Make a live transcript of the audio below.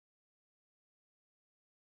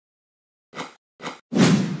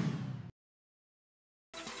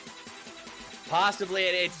Possibly,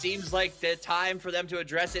 it seems like the time for them to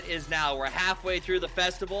address it is now. We're halfway through the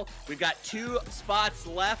festival. We've got 2 spots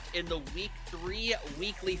left in the Week 3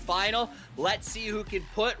 weekly final. Let's see who can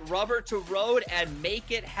put rubber to road and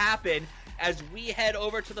make it happen as we head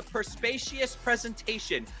over to the perspicacious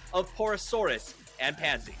presentation of Porosaurus and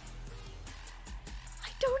Pansy.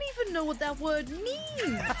 I don't even know what that word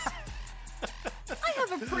means. I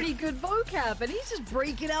have a pretty good vocab, and he's just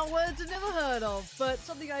breaking out words I've never heard of. But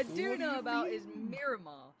something I do know about is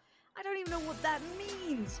Miramar. I don't even know what that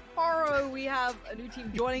means. Poro, we have a new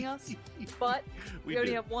team joining us, but we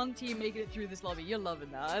only have one team making it through this lobby. You're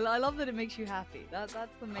loving that. I love that it makes you happy. That's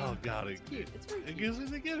the main thing. God, it's cute. It's very cute. It gives me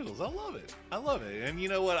the giggles. I love it. I love it. And you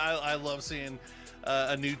know what? I love seeing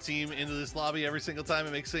a new team into this lobby every single time.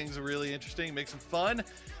 It makes things really interesting, makes them fun.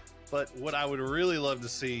 But what I would really love to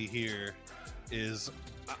see here is,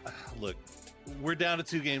 look, we're down to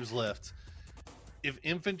 2 games left. If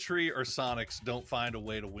Infantry or Sonics don't find a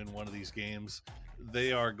way to win one of these games,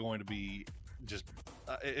 they are going to be just,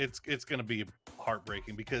 it's going to be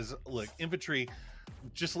heartbreaking because, look, Infantry,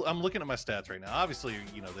 I'm looking at my stats right now. Obviously,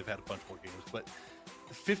 you know, they've had a bunch more games, but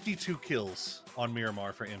 52 kills on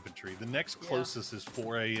Miramar for Infantry. The next closest is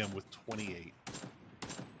 4 a.m. with 28.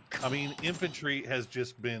 I mean, Infantry has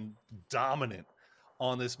just been dominant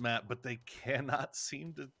on this map, but they cannot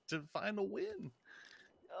seem to find a win.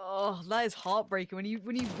 Oh, that is heartbreaking when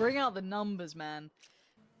you bring out the numbers, man.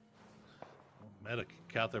 Meta can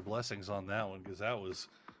count their blessings on that one because that was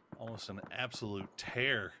almost an absolute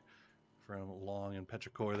tear from Long and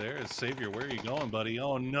Petrichor there. Savior, where are you going, buddy?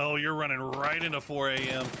 Oh no, you're running right into 4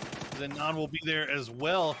 a.m. Zenon will be there as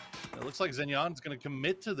well. It looks like Zenyon's going to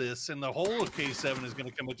commit to this, and the whole of K7 is going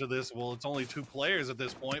to commit to this. Well, it's only 2 players at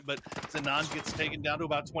this point, but Zenon gets taken down to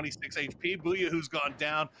about 26 HP. Booyah, who's gone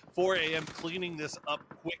down. 4 a.m. cleaning this up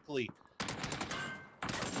quickly.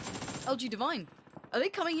 LG Divine, are they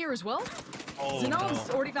coming here as well? Oh, Zenon's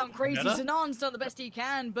already found crazy. Meta? Zenon's done the best he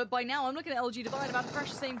can, but by now I'm looking at LG Divine about to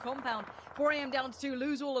crash the same compound. 4 a.m. down to 2,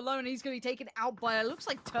 lose all alone. He's going to be taken out by, it looks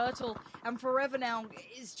like Turtle, and Forever now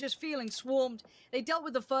is just feeling swarmed. They dealt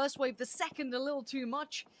with the first wave, the second a little too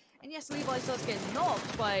much. And yes, Levi starts getting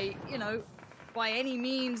knocked by, you know, by any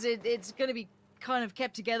means. It's going to be kind of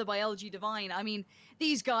kept together by LG Divine. I mean,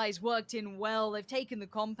 these guys worked in well. They've taken the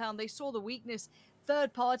compound. They saw the weakness.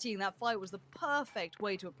 Third party in that fight was the perfect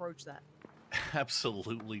way to approach that.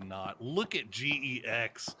 Absolutely not. Look at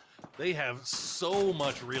GEX. They have so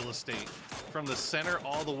much real estate from the center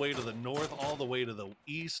all the way to the north, all the way to the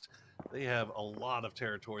east. They have a lot of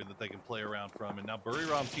territory that they can play around from. And now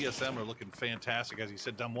Buriram TSM are looking fantastic. As you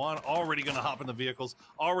said, Damwon already going to hop in the vehicles,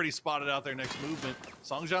 already spotted out their next movement.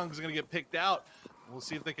 Songjiang is going to get picked out. We'll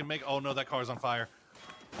see if they can make... Oh, no, that car's on fire.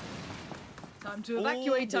 Time to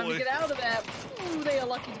evacuate, time to get out of there. Ooh, they are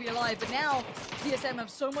lucky to be alive. But now, TSM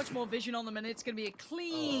have so much more vision on them, and it's going to be a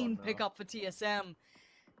clean pickup for TSM.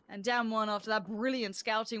 And Damwon, after that brilliant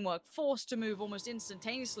scouting work, forced to move almost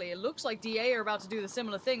instantaneously. It looks like DA are about to do the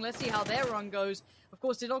similar thing. Let's see how their run goes. Of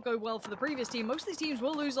course, did not go well for the previous team. Most of these teams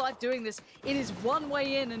will lose life doing this. It is one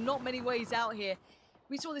way in and not many ways out here.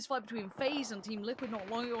 We saw this fight between FaZe and Team Liquid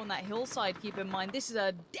not long ago on that hillside. Keep in mind, this is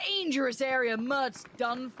a dangerous area. Mert's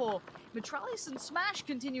done for. Metralis and Smash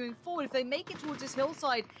continuing forward. If they make it towards this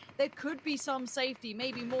hillside, there could be some safety,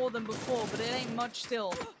 maybe more than before, but it ain't much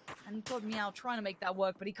still. And God Meow trying to make that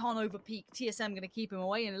work, but he can't overpeak. TSM going to keep him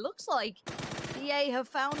away, and it looks like EA have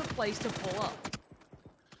found a place to pull up.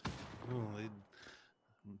 Ooh,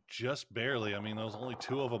 just barely. I mean, there was only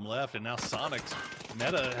 2 of them left, and now Sonics.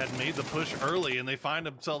 Meta had made the push early, and they find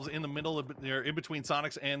themselves in the middle of, they're in between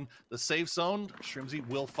Sonics and the safe zone. Shrimzy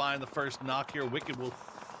will find the first knock here. Wicked will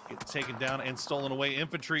get taken down and stolen away.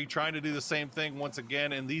 Infantry trying to do the same thing once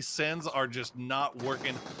again, and these sends are just not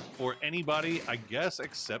working for anybody, I guess,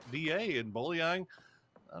 except DA and Boliang.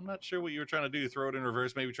 I'm not sure what you were trying to do. Throw it in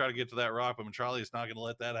reverse, maybe try to get to that rock, but Metrali is not going to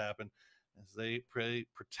let that happen as they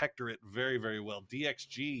protectorate very, very well.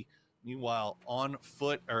 DXG, meanwhile, on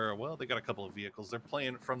foot, or, well, they got a couple of vehicles. They're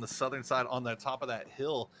playing from the southern side on the top of that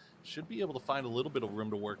hill. Should be able to find a little bit of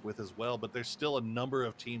room to work with as well, but there's still a number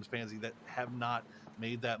of teams, Pansy, that have not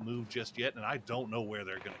made that move just yet, and I don't know where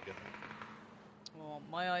they're going to go. Well,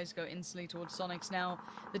 my eyes go instantly towards Sonics now.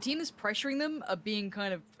 The team that's pressuring them are being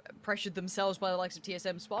kind of pressured themselves by the likes of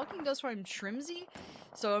TSM. Sparking does find Shrimzy,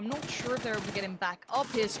 so I'm not sure if they're able to get him back up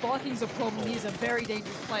here. Sparking's a problem. He's a very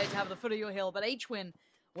dangerous player to have at the foot of your hill, but H-Win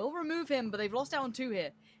will remove him, but they've lost out on 2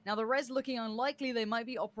 here. Now, the res looking unlikely. They might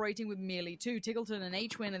be operating with merely 2. Tiggleton and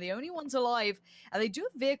H-Win are the only ones alive, and they do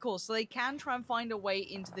have vehicles, so they can try and find a way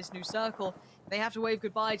into this new circle. They have to wave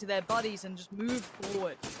goodbye to their buddies and just move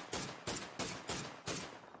forward.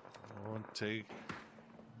 Going to take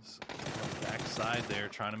backside there,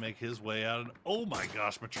 trying to make his way out. And oh my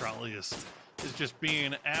gosh, Metrolius is just being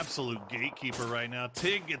an absolute gatekeeper right now.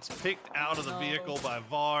 Tig gets picked out of the vehicle by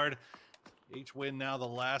Vard. H-Win now the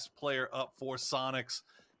last player up for Sonics.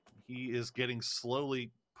 He is getting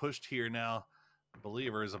slowly pushed here now.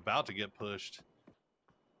 Believer is about to get pushed.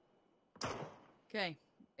 Okay.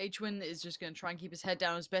 H-Win is just going to try and keep his head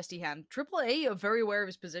down as best he can. AAA are very aware of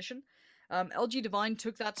his position. LG Divine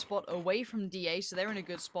took that spot away from DA, so they're in a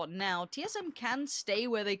good spot now. TSM can stay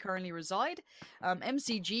where they currently reside.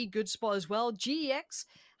 MCG, good spot as well. GEX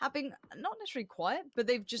have been not necessarily quiet, but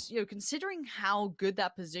they've just, you know, considering how good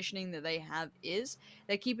that positioning that they have is,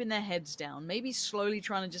 they're keeping their heads down. Maybe slowly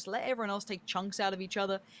trying to just let everyone else take chunks out of each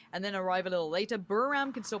other and then arrive a little later.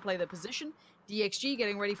 Buram can still play their position. DXG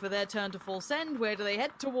getting ready for their turn to full send. Where do they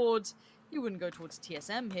head towards? You wouldn't go towards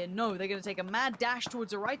TSM here. No, they're going to take a mad dash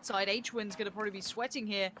towards the right side. H-Win's going to probably be sweating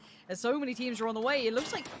here as so many teams are on the way. It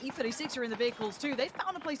looks like E36 are in the vehicles too. They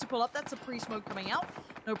found a place to pull up. That's a pre-smoke coming out.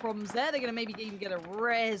 No problems there. They're going to maybe even get a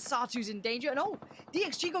res. Satu's in danger. And oh,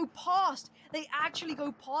 DXG go past. They actually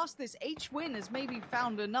go past this. H-Win has maybe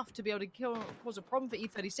found enough to be able to cause a problem for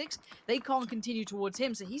E36. They can't continue towards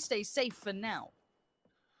him, so he stays safe for now.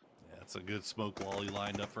 Yeah, it's a good smoke wall he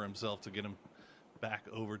lined up for himself to get him back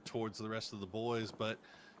over towards the rest of the boys, but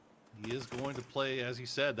he is going to play, as he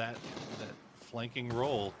said, that flanking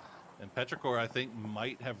role. And Petrichor, I think,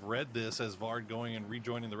 might have read this as Vard going and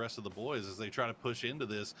rejoining the rest of the boys as they try to push into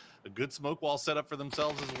this. A good smoke wall set up for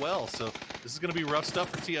themselves as well. So this is going to be rough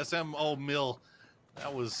stuff for TSM. Oh, Mill,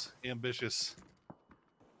 that was ambitious.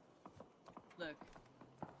 Look,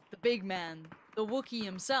 the big man, the Wookiee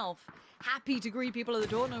himself, happy to greet people at the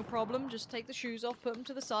door, no problem. Just take the shoes off, put them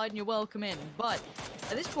to the side, and you're welcome in. But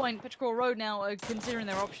at this point, Petrichor Road now are considering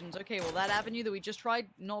their options. Okay, well, that avenue that we just tried,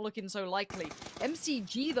 not looking so likely.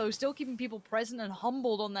 MCG, though, still keeping people present and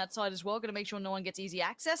humbled on that side as well. Going to make sure no one gets easy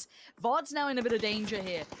access. Vard's now in a bit of danger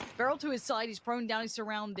here. Barrel to his side, he's prone down, he's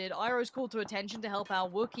surrounded. Iroh's called to attention to help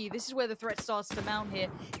out Wookiee. This is where the threat starts to mount here.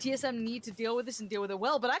 TSM need to deal with this and deal with it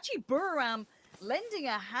well. But actually, Buram lending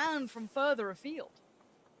a hand from further afield.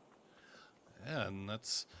 Yeah, and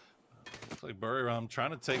that's looks like Buriram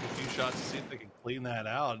trying to take a few shots to see if they can clean that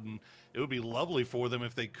out, and it would be lovely for them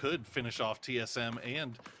if they could finish off TSM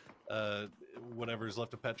and whatever's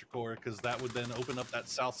left of Petrichor, because that would then open up that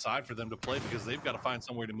south side for them to play, because they've got to find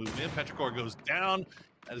somewhere to move in. Petrichor goes down.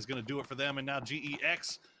 That is going to do it for them, and now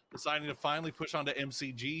GEX deciding to finally push onto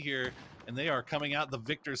MCG here, and they are coming out the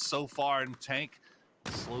victors so far, and Tank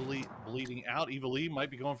slowly bleeding out. Evil E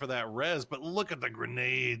might be going for that res, but look at the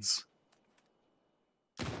grenades.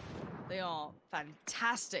 They are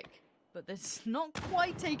fantastic, but that's not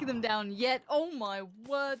quite taking them down yet. Oh my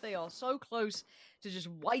word, they are so close to just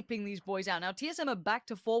wiping these boys out. Now, TSM are back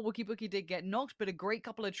to 4. Wookie did get knocked, but a great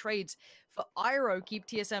couple of trades for Iroh keep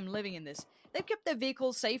TSM living in this. They've kept their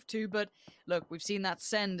vehicles safe too, but look, we've seen that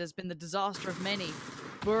send has been the disaster of many.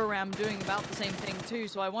 Buram doing about the same thing too,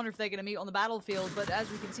 so I wonder if they're going to meet on the battlefield, but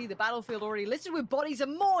as we can see, the battlefield already listed with bodies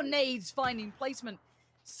and more nades finding placement.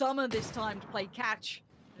 Summer this time to play catch,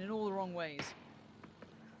 and in all the wrong ways.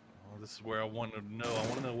 Oh, this is where I want to know. I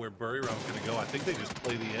want to know where Buryram's going to go. I think they just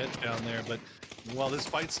play the edge down there, but while this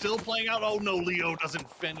fight's still playing out, oh no, Leo doesn't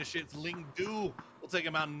finish it. Ling Du will take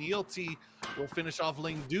him out. Neil T will finish off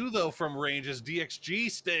Ling Du, though, from range as DXG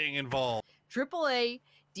staying involved. AAA,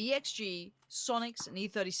 DXG, Sonics, and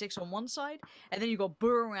E36 on one side, and then you've got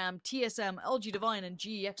Buram, TSM, LG Divine, and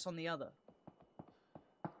GEX on the other.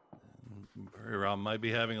 Buryram might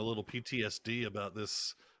be having a little PTSD about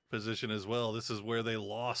this position as well. This is where they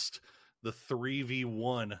lost the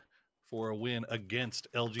 3v1 for a win against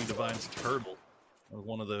LG Divine's Turtle.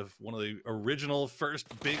 One of the original first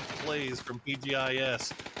big plays from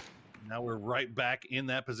PGI.S. Now we're right back in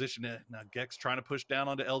that position. Now Gex trying to push down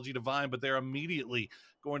onto LG Divine, but they're immediately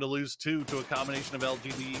going to lose 2 to a combination of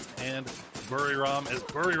LGD and Buryram, as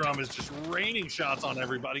Buryram is just raining shots on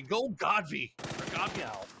everybody. Go Godvi!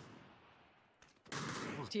 Godvial!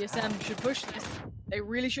 TSM should push this. They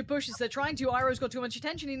really should push this. They're trying to. Iroh's got too much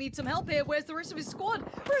attention. He needs some help here. Where's the rest of his squad?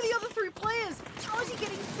 Where are the other 3 players? How is he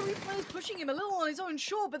getting 3 players pushing him a little on his own?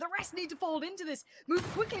 Sure, but the rest need to fold into this. Move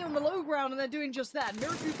quickly on the low ground, and they're doing just that.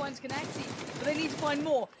 Miraku finds Canaxi, but they need to find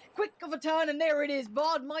more. Quick of a turn, and there it is.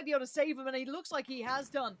 Bard might be able to save him, and he looks like he has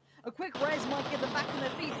done. A quick res might get them back on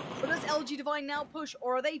their feet, but does LG Divine now push,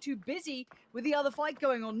 or are they too busy with the other fight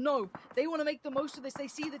going on? No, they want to make the most of this. They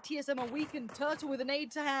see that TSM are weakened. Turtle with an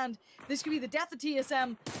aid to hand. This could be the death of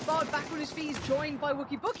TSM. Vard back on his feet, joined by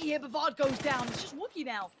Wookie Bookie here, but Vard goes down. It's just Wookie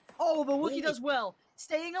now. Oh, but Wookie does well.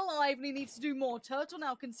 staying alive, and he needs to do more. Turtle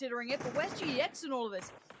now considering it, but where's GEX in all of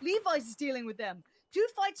this? Levi's is dealing with them. 2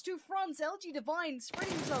 fights, 2 fronts. LG Divine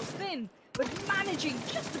spreading themselves thin, but managing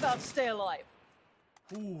just about to stay alive.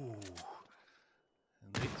 Ooh.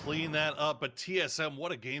 And they clean that up, but TSM,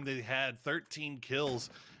 what a game they had. 13 kills.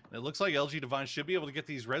 And it looks like LG Divine should be able to get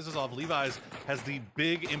these reses off. Levi's has the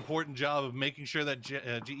big, important job of making sure that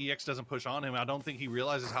GEX doesn't push on him. I don't think he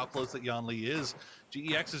realizes how close that Yan Li is.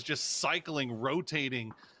 GEX is just cycling,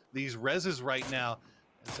 rotating these reses right now.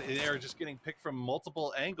 They're just getting picked from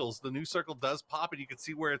multiple angles. The new circle does pop, and you can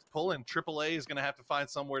see where it's pulling. AAA is going to have to find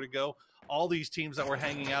somewhere to go. All these teams that were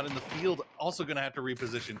hanging out in the field also going to have to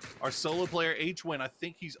reposition. Our solo player, H-Win, I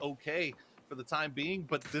think he's okay for the time being,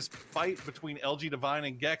 but this fight between LG Divine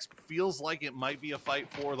and Gex feels like it might be a fight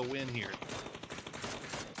for the win here.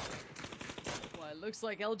 Well, it looks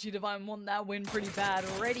like LG Divine won that win pretty bad.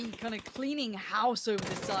 Already kind of cleaning house over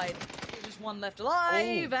this side. Just one left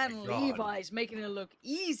alive, and Levi's making it look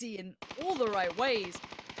easy in all the right ways.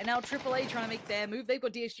 And now AAA trying to make their move. They've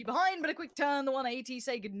got DSG behind, but a quick turn. The 180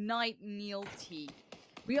 say goodnight, Neil T.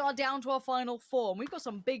 We are down to our final 4, and we've got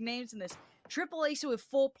some big names in this. AAA so with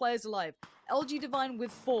 4 players alive. LG Divine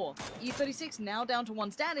with 4. E36 now down to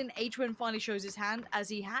 1 stand, and H-Win finally shows his hand as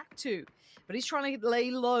he had to. But he's trying to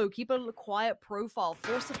lay low, keep a quiet profile,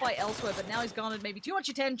 force the fight elsewhere, but now he's garnered maybe too much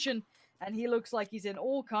attention. And he looks like he's in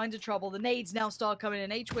all kinds of trouble. The nades now start coming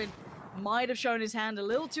in. H-Win might have shown his hand a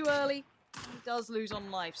little too early. He does lose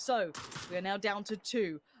on life. So, we are now down to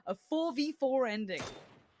 2. A 4v4 ending.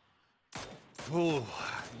 Ooh,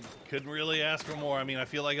 couldn't really ask for more. I mean, I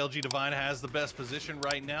feel like LG Divine has the best position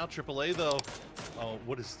right now. AAA, though,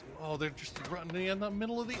 they're just running in the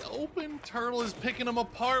middle of the open. Turtle is picking them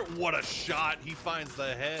apart. What a shot. He finds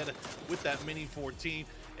the head with that Mini 14.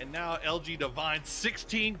 And now LG Divine,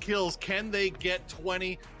 16 kills. Can they get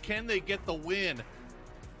 20? Can they get the win?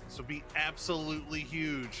 This would be absolutely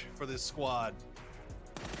huge for this squad.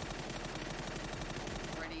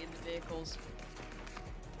 Already in the vehicles.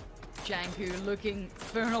 Janku looking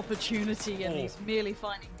for an opportunity, and he's merely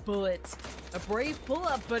finding bullets. A brave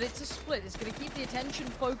pull-up, but it's a split. It's going to keep the attention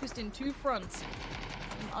focused in 2 fronts.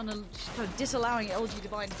 Kind of disallowing LG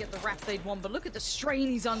Divine to get the wrap they'd won. But look at the strain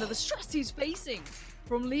he's under, the stress he's facing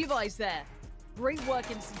from Levi's there. Great work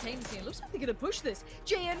instantaneously. It looks like they're going to push this.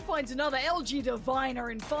 JN finds another. LG Divine are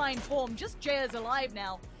in fine form. Just JR's alive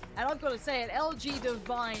now. And I've got to say it, LG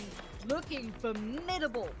Divine looking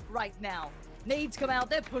formidable right now. Nades come out,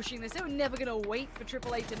 they're pushing this. They were never going to wait for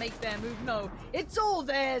AAA to make their move. No, it's all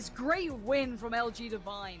theirs. Great win from LG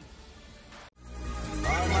Divine.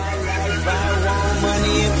 All my life I want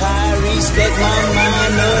money and power, respect my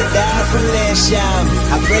mind, no die from last y'all.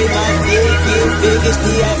 I pray my dick get big as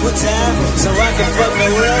the Apple Tower, so I can fuck the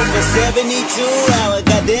world for 72 hours.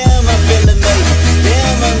 Goddamn.